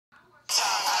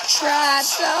tried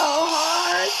so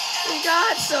hard, we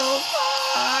got so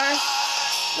far,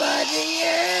 but in the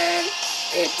end,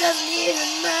 it doesn't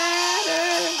even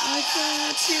matter. I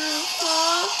tried to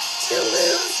fall, to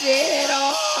lose it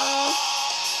all,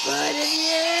 but in the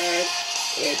end,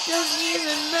 it doesn't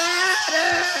even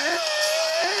matter.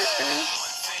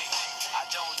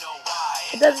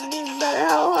 It doesn't even matter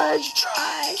how hard you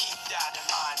try.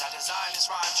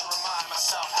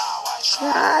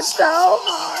 Tried so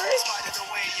hard.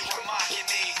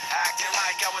 Acting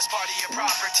like I was part of your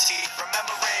property.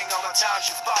 Remembering all the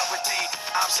times you fought with me.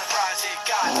 I'm surprised it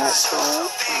got so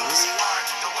things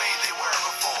aren't the way they were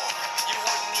before. You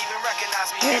wouldn't even recognize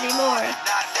me anymore.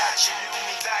 Not that you knew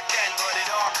me back then, but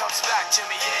it all comes back to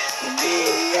me in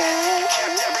the end.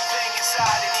 Kept everything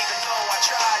inside, and even though I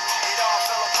tried, it all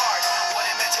fell apart. What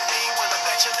it meant to me will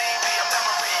eventually be a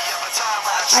memory of a time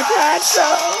when I tried so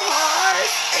hard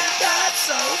and got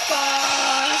so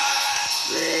far,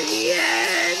 but in the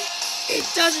end, it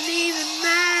doesn't even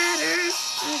matter.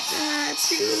 I tried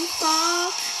to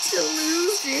fall, to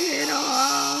lose it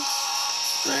all,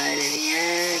 but in the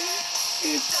end,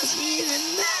 it doesn't even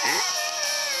matter.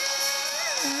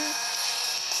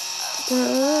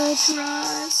 The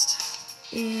trust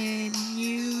in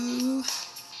you,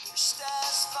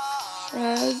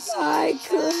 as I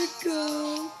could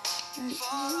go, as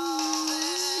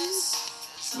always,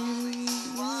 only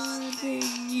one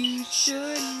thing you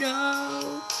should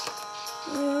know.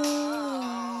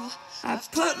 Oh, I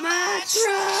put my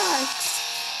trust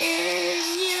in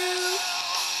you.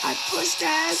 I pushed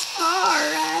as far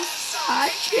as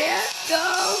I can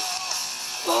go.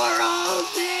 For all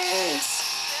this,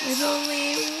 there's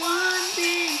only one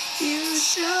thing you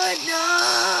should know.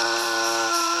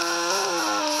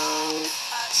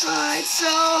 Tried so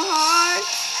hard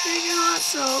and got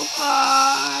so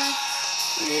far.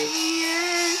 In the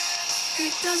end,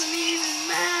 it doesn't even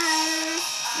matter.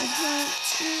 I got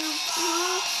too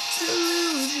far to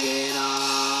lose it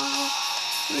all.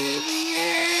 In the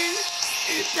end,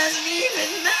 it doesn't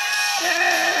even matter.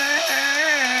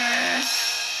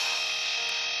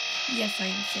 Yes, I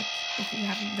am sick, if you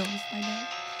haven't noticed by now.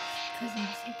 Because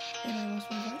I'm sick, and I lost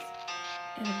my voice,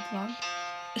 and I'm clogged.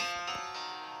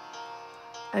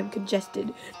 I'm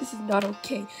congested. This is not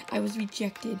okay. I was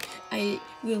rejected. I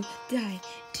will die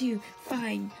to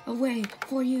find a way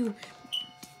for you.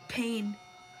 Pain.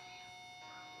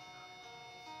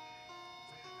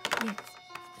 Yes.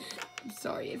 I'm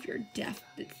sorry if you're deaf.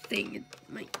 This thing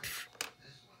might...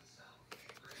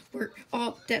 We're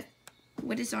all deaf.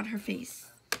 What is on her face?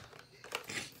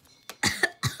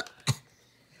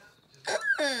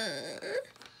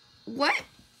 What?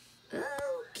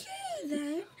 Okay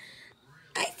then.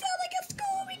 I sound like a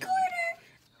school recorder.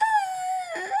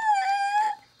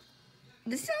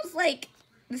 This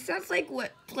sounds like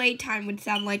what playtime would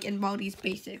sound like in Baldi's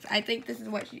Basics. I think this is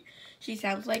what she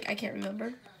sounds like. I can't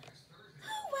remember.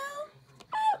 Oh well.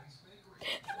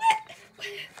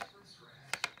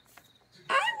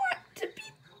 I want to be.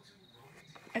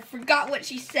 I forgot what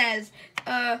she says.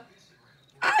 I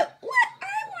want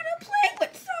to play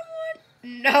with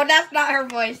someone. No, that's not her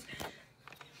voice.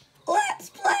 Let's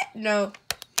play. No,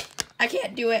 I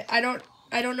can't do it. I don't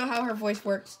know how her voice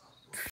works.